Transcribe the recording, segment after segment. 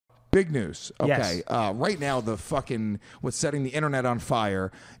Big news. Okay. Yes. Right now, what's setting the internet on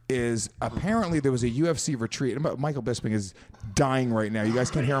fire is apparently there was a UFC retreat. And Michael Bisping is dying right now. You guys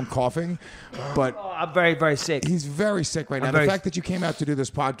can hear him coughing, but I'm very, very sick. he's very sick right now. The fact that you came out to do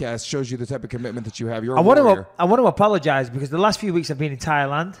this podcast shows you the type of commitment that you have. You're I want to apologize because the last few weeks I've been in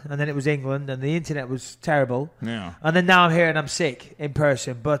Thailand and then it was England and the internet was terrible. Yeah. And then now I'm here and I'm sick in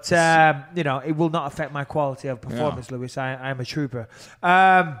person. But, it will not affect my quality of performance, Lewis. I am a trooper.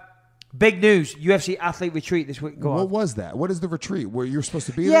 Big news, UFC athlete retreat this week. What was that? What is the retreat? Where you're supposed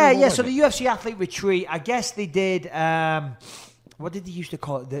to be there? Yeah. Yeah. So the UFC athlete retreat, I guess they did, what did they used to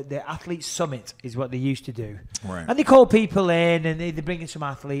call it? The athlete summit is what they used to do. Right. And they call people in and they bring in some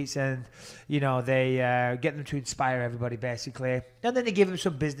athletes and, they get them to inspire everybody basically. And then they give them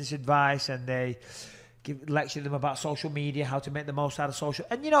some business advice and they lecture them about social media, how to make the most out of social.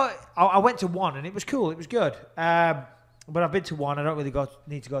 And, I went to one and it was cool. It was good. But I've been to one. I don't really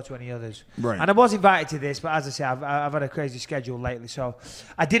need to go to any others. Right. And I was invited to this, but as I say, I've had a crazy schedule lately, so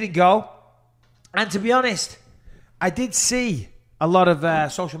I didn't go. And to be honest, I did see a lot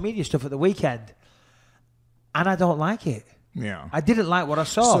of social media stuff at the weekend, and I don't like it. Yeah. I didn't like what I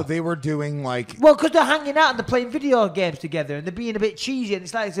saw. So they were doing like... Well, because they're hanging out and they're playing video games together and they're being a bit cheesy and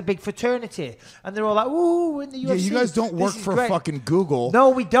it's like it's a big fraternity. And they're all like, ooh, we're in the UFC. Yeah, you guys don't work for fucking Google. No,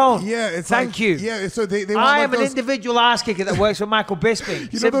 we don't. Yeah, it's Thank you. Yeah, so they want I like am an individual ass kicker that works for Michael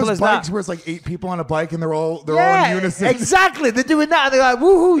Bisping. You Simple know those as bikes that. where it's like 8 people on a bike and they're all in unison? Exactly. They're doing that and they're like,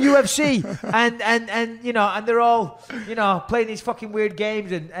 woohoo, UFC. and they're all, playing these fucking weird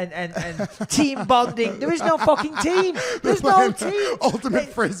games and team bonding. There is no fucking team. There's no team. Ultimate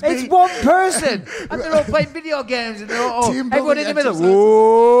frisbee. It's one person, and they're all playing video games, and they're all everyone in the middle. exercises.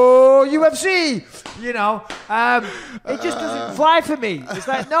 Whoa, UFC! It just doesn't fly for me. It's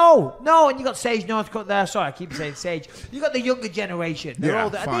like no, and you got Sage Northcutt there. Sorry, I keep saying Sage. You got the younger generation. They're Yeah,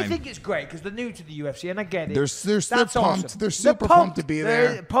 older, and fine. they think it's great because they're new to the UFC, and I get it. They're still That's pumped. awesome. They're super pumped to be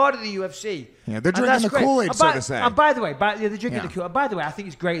there. They're part of the UFC. Yeah, they're And drinking that's the great. Kool-Aid, And so to say. And by the way, they're drinking Yeah. the Kool-Aid. By the way, I think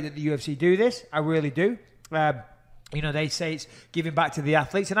it's great that the UFC do this. I really do. They say it's giving back to the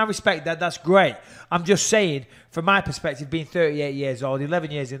athletes, and I respect that. That's great. I'm just saying, from my perspective, being 38 years old,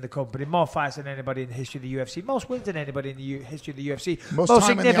 11 years in the company, more fights than anybody in the history of the UFC, most wins than anybody in the history of the UFC, Most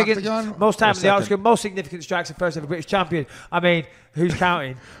time in the octagon? most time Or in the octagon, second? most significant strikes, and first ever British champion. I mean, who's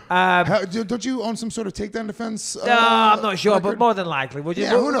counting? Don't you own some sort of takedown defense? No, I'm not sure, record? but more than likely. Would you?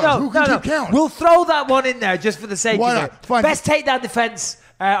 Yeah, who knows? Who can keep count? We'll throw that one in there just for the sake Why of not? it. Fine. Best takedown defense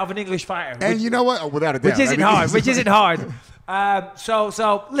of an English fighter. And you know what? Oh, without a doubt. Which isn't hard. Which isn't hard.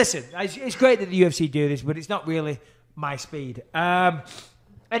 So listen, it's great that the UFC do this, but it's not really my speed.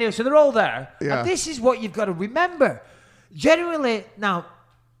 Anyway, so they're all there. Yeah. And this is what you've got to remember. Generally, now,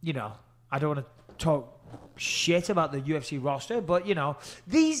 I don't want to talk shit about the UFC roster, but,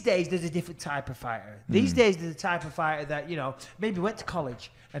 these days there's a different type of fighter. These days there's a type of fighter that, maybe went to college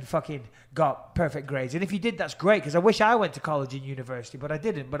and fucking got perfect grades. And if you did, that's great, because I wish I went to college and university, but I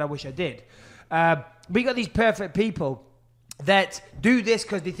didn't, but I wish I did. We got these perfect people that do this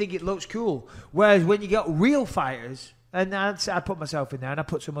because they think it looks cool. Whereas when you got real fighters, and I put myself in there, and I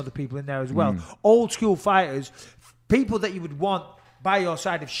put some other people in there as well, old school fighters, people that you would want by your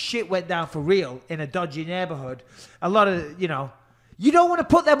side if shit went down for real in a dodgy neighborhood, a lot of, you don't want to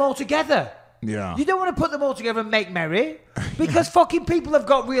put them all together. Yeah. You don't want to put them all together and make merry because fucking people have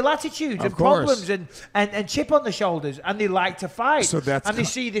got real attitudes and problems and chip on the shoulders and they like to fight. So and they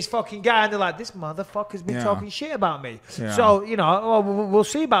see this fucking guy and they're like, this motherfucker's been talking shit about me. Yeah. So, we'll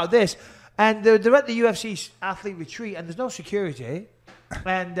see about this. And they're at the UFC athlete retreat and there's no security.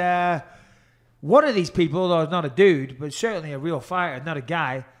 And one of these people, although it's not a dude, but certainly a real fighter, not a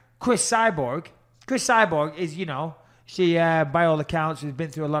guy, Cris Cyborg. Cris Cyborg is, she, by all accounts, has been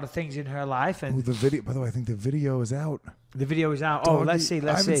through a lot of things in her life. And the video, by the way, I think the video is out. the video is out. Doggy, Let's see.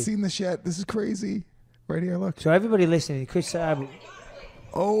 I haven't seen this yet. This is crazy. Right here, look. So everybody listening, Cris Cyborg.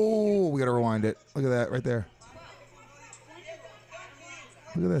 Oh, we got to rewind it. Look at that right there.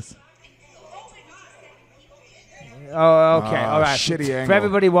 Look at this. Oh, okay. All right. Shitty angle. For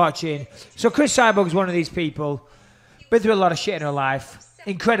everybody watching. So Cris Cyborg is one of these people. Been through a lot of shit in her life.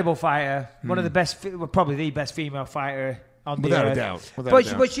 Incredible fighter. One of the best, probably the best female fighter on the Without earth. a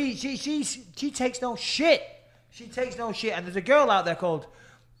doubt. But she takes no shit. She takes no shit. And there's a girl out there called,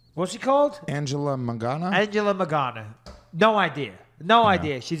 what's she called? Angela Magana? Angela Magana. No idea. No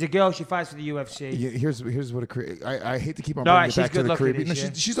idea. She's a girl. She fights for the UFC. Yeah, here's what I hate to keep on No, bringing it she's back to the good-looking, creepy. No,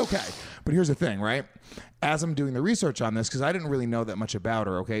 isn't she? she's okay. But here's the thing, right? As I'm doing the research on this, because I didn't really know that much about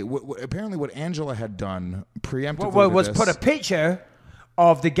her, okay? Apparently what Angela had done preemptively was to this, put a picture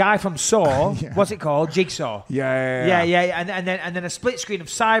of the guy from Saw. What's it called? Jigsaw. Yeah. And then a split screen of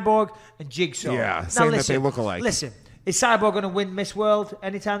Cyborg and Jigsaw. Yeah, saying that they look alike. Listen. Is Cyborg going to win Miss World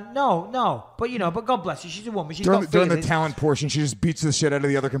anytime? No. But, but God bless her. She's a woman. She's during got feelings. the talent portion, she just beats the shit out of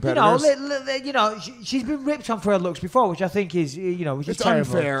the other competitors. She's been ripped on for her looks before, which I think is, which is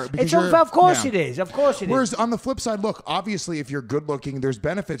terrible. Unfair. It's unfair. Of course it is. Of course it is. Whereas on the flip side, look, obviously, if you're good looking, there's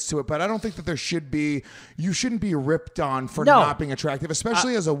benefits to it, but I don't think that you shouldn't be ripped on for not being attractive,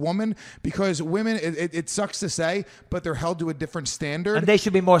 especially as a woman, because women, it sucks to say, but they're held to a different standard. And they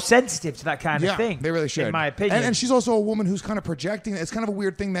should be more sensitive to that kind of thing. They really should. In my opinion. And she's also a woman who's kind of projecting. It's kind of a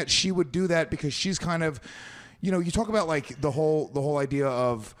weird thing that she would do that because she's kind of, you talk about like the whole idea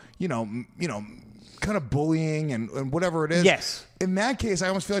of, kind of bullying and whatever it is. Yes. In that case, I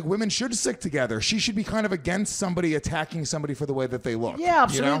almost feel like women should stick together. She should be kind of against somebody attacking somebody for the way that they look. Yeah,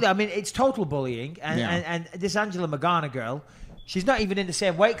 absolutely. I mean, it's total bullying. And this Angela Magana girl, she's not even in the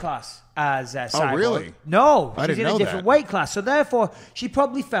same weight class as Cyborg. Oh, really? No. I didn't she's know in a different that. weight class. So therefore, she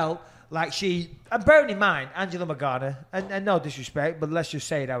probably felt like and bearing in mind, Angela Magana, and no disrespect, but let's just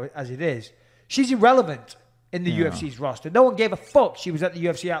say it as it is, she's irrelevant in the UFC's roster. No one gave a fuck she was at the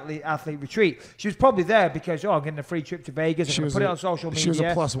UFC athlete retreat. She was probably there because, I'm getting a free trip to Vegas. I'm going to put it on social media. She was a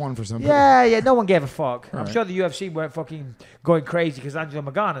 +1 for somebody. Yeah, no one gave a fuck. Right. I'm sure the UFC weren't fucking going crazy because Angela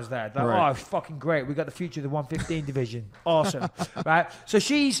Magana's there. Like, right. Oh, fucking great. We got the future of the 115 division. Awesome. Right? So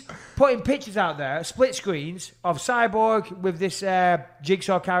she's putting pictures out there, split screens, of Cyborg with this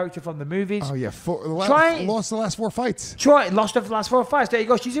Jigsaw character from the movies. Oh, yeah. Lost the last 4 fights. Lost the last 4 fights. There you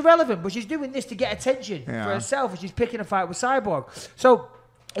go. She's irrelevant, but she's doing this to get attention for herself, and she's picking a fight with Cyborg. So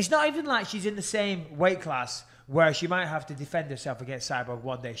it's not even like she's in the same weight class where she might have to defend herself against Cyborg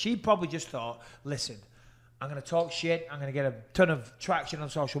one day. She probably just thought, listen, I'm going to talk shit. I'm going to get a ton of traction on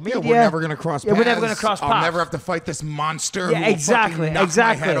social media. Yeah, we're never going to cross paths. We're never going to cross paths. I'll never have to fight this monster. Yeah, exactly. Who will fucking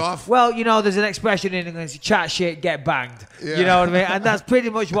knock my head off. Well, there's an expression in English: chat shit, get banged. Yeah. You know what I mean? And that's pretty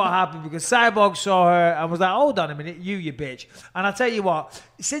much what happened because Cyborg saw her and was like, "Hold on a minute, you bitch." And I tell you what,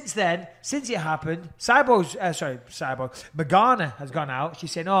 since it happened, Magana has gone out.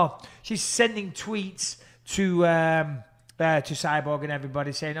 She's saying, she's sending tweets to Cyborg and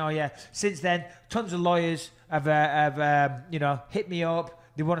everybody saying, since then, tons of lawyers have hit me up.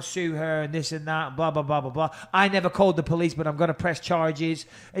 They want to sue her and this and that, and blah, blah, blah, blah, blah. I never called the police, but I'm going to press charges.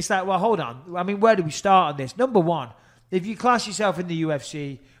 It's like, well, hold on. I mean, where do we start on this? Number one, if you class yourself in the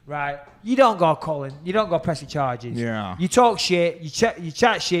UFC, right, you don't go calling, you don't go pressing charges. Yeah. You talk shit, you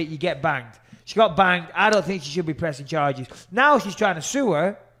chat shit, you get banged. She got banged. I don't think she should be pressing charges. Now she's trying to sue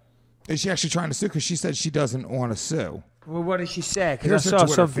her. Is she actually trying to sue? Because she said she doesn't want to sue. Well, what did she say? Here's her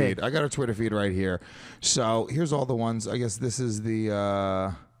Twitter feed. I got her Twitter feed right here. So here's all the ones. I guess this is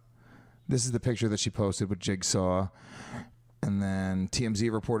the picture that she posted with Jigsaw. And then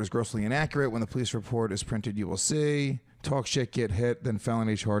TMZ report is grossly inaccurate. When the police report is printed, you will see. Talk shit, get hit, then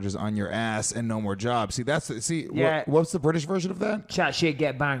felony charges on your ass and no more jobs. See, what's the British version of that? Chat shit,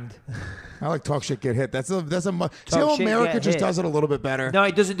 get banged. I like talk shit, get hit. See how America just does it a little bit better? No,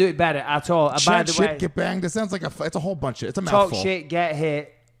 it doesn't do it better at all. Chat shit, get banged. It sounds like it's a whole bunch of it's a mouthful. Talk shit, get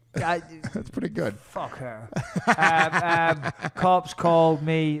hit. That's pretty good. Fuck her. Cops called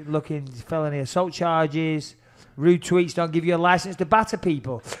me looking felony assault charges. Rude tweets don't give you a license to batter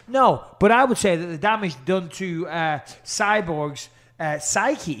people. No, but I would say that the damage done to Cyborg's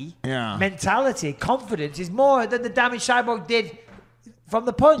psyche, mentality, confidence is more than the damage Cyborg did from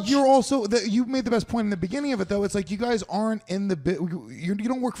the punch. You made the best point in the beginning of it, though. It's like you guys aren't in the you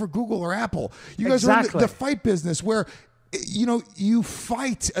don't work for Google or Apple. You guys are in the fight business where you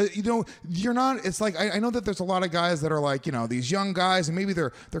fight. You're not. It's like I know that there's a lot of guys that are like these young guys, and maybe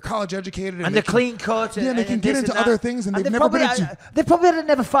they're college educated and they're clean cut. Yeah, they can get into other things, and they've never been. They probably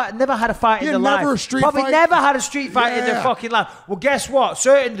never had a fight in their life. Probably never had a street fight in their fucking life. Well, guess what?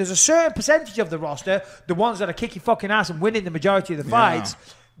 There's a certain percentage of the roster, the ones that are kicking fucking ass and winning the majority of the fights,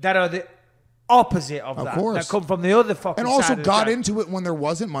 that are the opposite of that. Course. That come from the other fucking and also side of got into it when there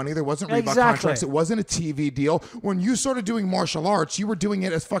wasn't money, there wasn't Reebok contracts, it wasn't a TV deal. When you started doing martial arts, you were doing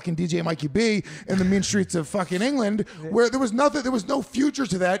it as fucking DJ Mikey B in the mean streets of fucking England, where there was no future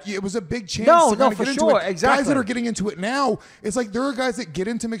to that. It was a big chance to get into it. Exactly. Guys that are getting into it now, it's like there are guys that get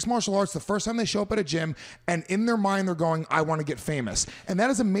into mixed martial arts the first time they show up at a gym, and in their mind they're going, I want to get famous. And that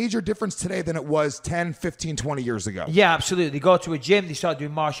is a major difference today than it was 10, 15, 20 years ago. Yeah, absolutely. They go to a gym, they start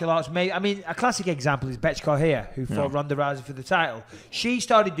doing martial arts. I mean, a classic example is Betch Correa, who fought Ronda Rousey for the title. She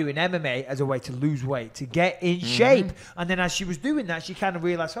started doing MMA as a way to lose weight, to get in shape. And then as she was doing that, she kind of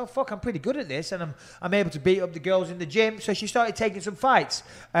realized, oh, fuck, I'm pretty good at this. And I'm able to beat up the girls in the gym. So she started taking some fights.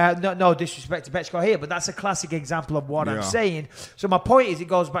 No disrespect to Betch Correa, but that's a classic example of what I'm saying. So my point is, it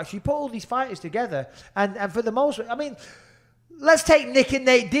goes back, she put all these fighters together. And for the most, I mean, let's take Nick and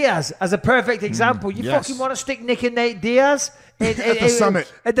Nate Diaz as a perfect example. You fucking want to stick Nick and Nate Diaz at the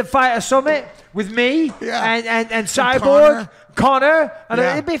summit, at the fighter summit with me and Cyborg, Connor, and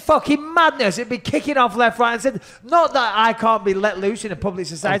it'd be fucking madness. It'd be kicking off left, right, and centre. Not that I can't be let loose in a public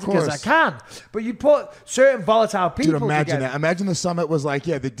society, because I can, but you put certain volatile people. Dude, imagine together. that. Imagine the summit was like,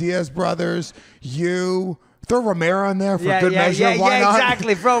 the Diaz brothers, you. Throw Romero in there for good measure. Why not?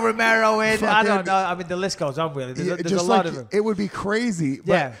 Exactly. Throw Romero in. I don't know. I mean, the list goes on, really. There's a lot of them. It would be crazy.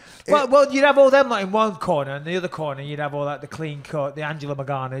 Yeah. Well, you'd have all them like in one corner, and the other corner, you'd have all that the clean cut, the Angela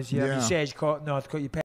Maganas, you have your Sage cut, North cut, your